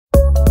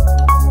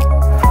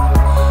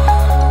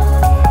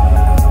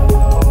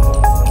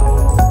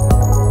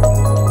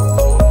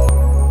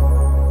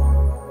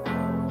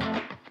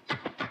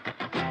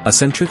A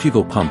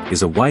centrifugal pump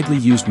is a widely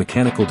used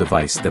mechanical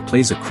device that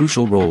plays a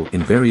crucial role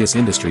in various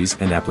industries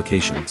and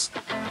applications.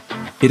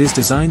 It is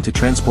designed to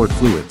transport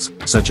fluids,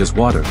 such as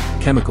water,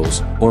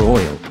 chemicals, or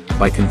oil,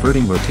 by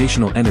converting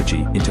rotational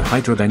energy into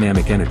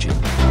hydrodynamic energy.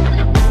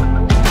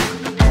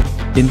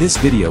 In this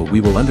video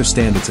we will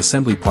understand its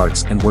assembly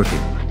parts and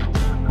working.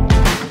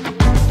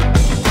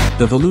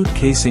 The volute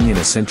casing in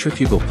a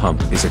centrifugal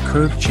pump is a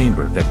curved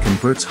chamber that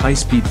converts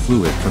high-speed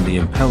fluid from the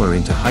impeller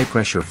into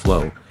high-pressure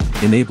flow,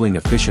 enabling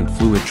efficient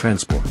fluid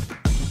transport.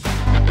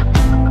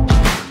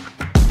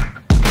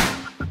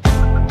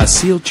 A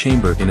sealed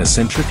chamber in a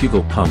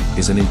centrifugal pump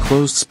is an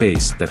enclosed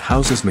space that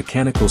houses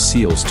mechanical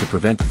seals to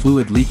prevent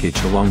fluid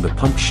leakage along the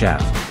pump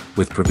shaft,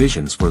 with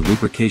provisions for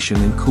lubrication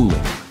and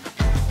cooling.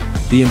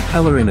 The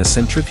impeller in a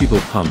centrifugal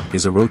pump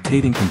is a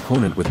rotating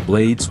component with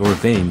blades or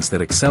vanes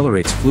that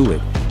accelerates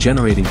fluid,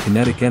 generating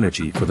kinetic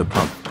energy for the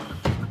pump.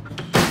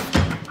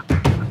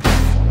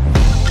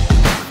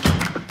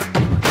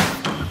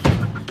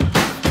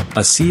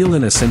 A seal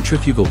in a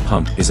centrifugal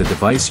pump is a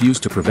device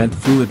used to prevent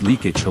fluid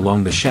leakage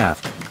along the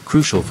shaft,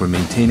 crucial for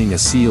maintaining a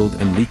sealed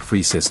and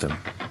leak-free system.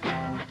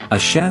 A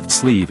shaft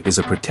sleeve is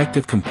a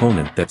protective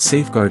component that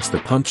safeguards the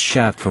pump's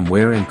shaft from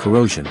wear and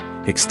corrosion,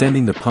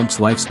 extending the pump's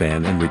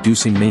lifespan and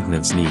reducing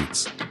maintenance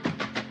needs.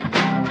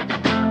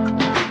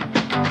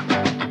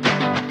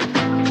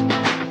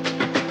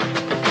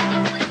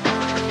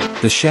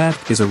 The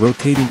shaft is a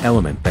rotating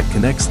element that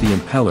connects the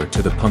impeller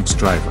to the pump's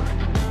driver.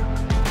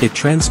 It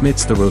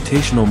transmits the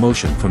rotational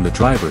motion from the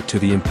driver to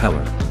the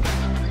impeller.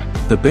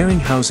 The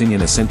bearing housing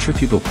in a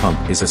centrifugal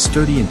pump is a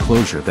sturdy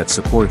enclosure that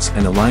supports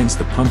and aligns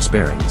the pump's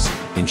bearings,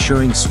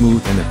 ensuring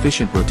smooth and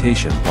efficient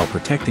rotation while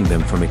protecting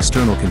them from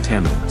external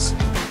contaminants.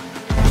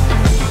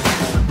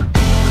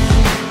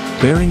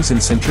 Bearings in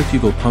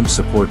centrifugal pumps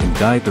support and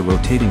guide the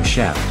rotating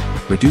shaft,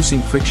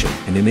 reducing friction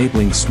and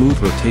enabling smooth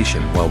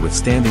rotation while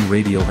withstanding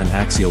radial and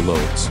axial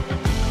loads.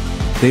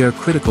 They are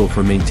critical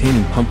for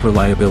maintaining pump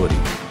reliability.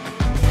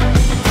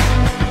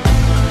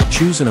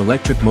 Choose an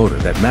electric motor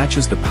that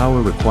matches the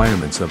power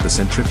requirements of the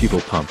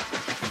centrifugal pump.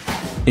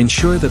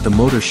 Ensure that the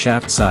motor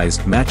shaft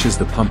size matches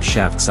the pump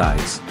shaft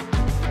size.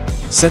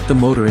 Set the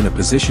motor in a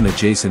position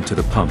adjacent to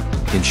the pump,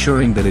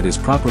 ensuring that it is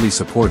properly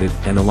supported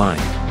and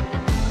aligned.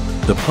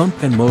 The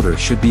pump and motor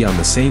should be on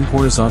the same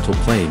horizontal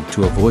plane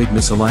to avoid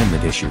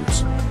misalignment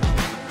issues.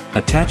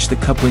 Attach the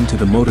coupling to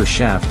the motor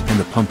shaft and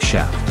the pump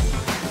shaft.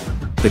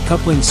 The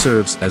coupling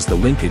serves as the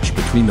linkage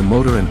between the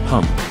motor and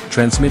pump,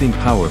 transmitting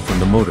power from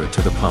the motor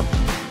to the pump.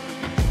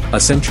 A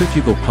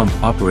centrifugal pump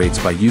operates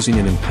by using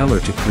an impeller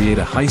to create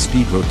a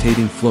high-speed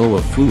rotating flow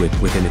of fluid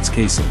within its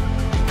casing.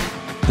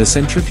 The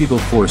centrifugal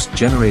force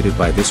generated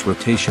by this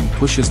rotation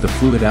pushes the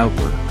fluid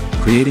outward,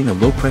 creating a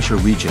low-pressure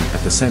region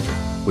at the center,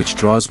 which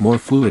draws more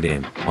fluid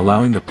in,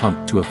 allowing the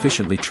pump to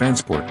efficiently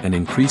transport and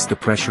increase the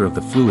pressure of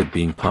the fluid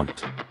being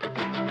pumped.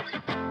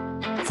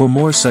 For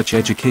more such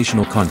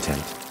educational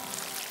content,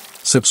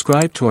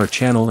 subscribe to our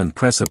channel and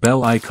press a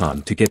bell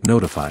icon to get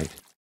notified.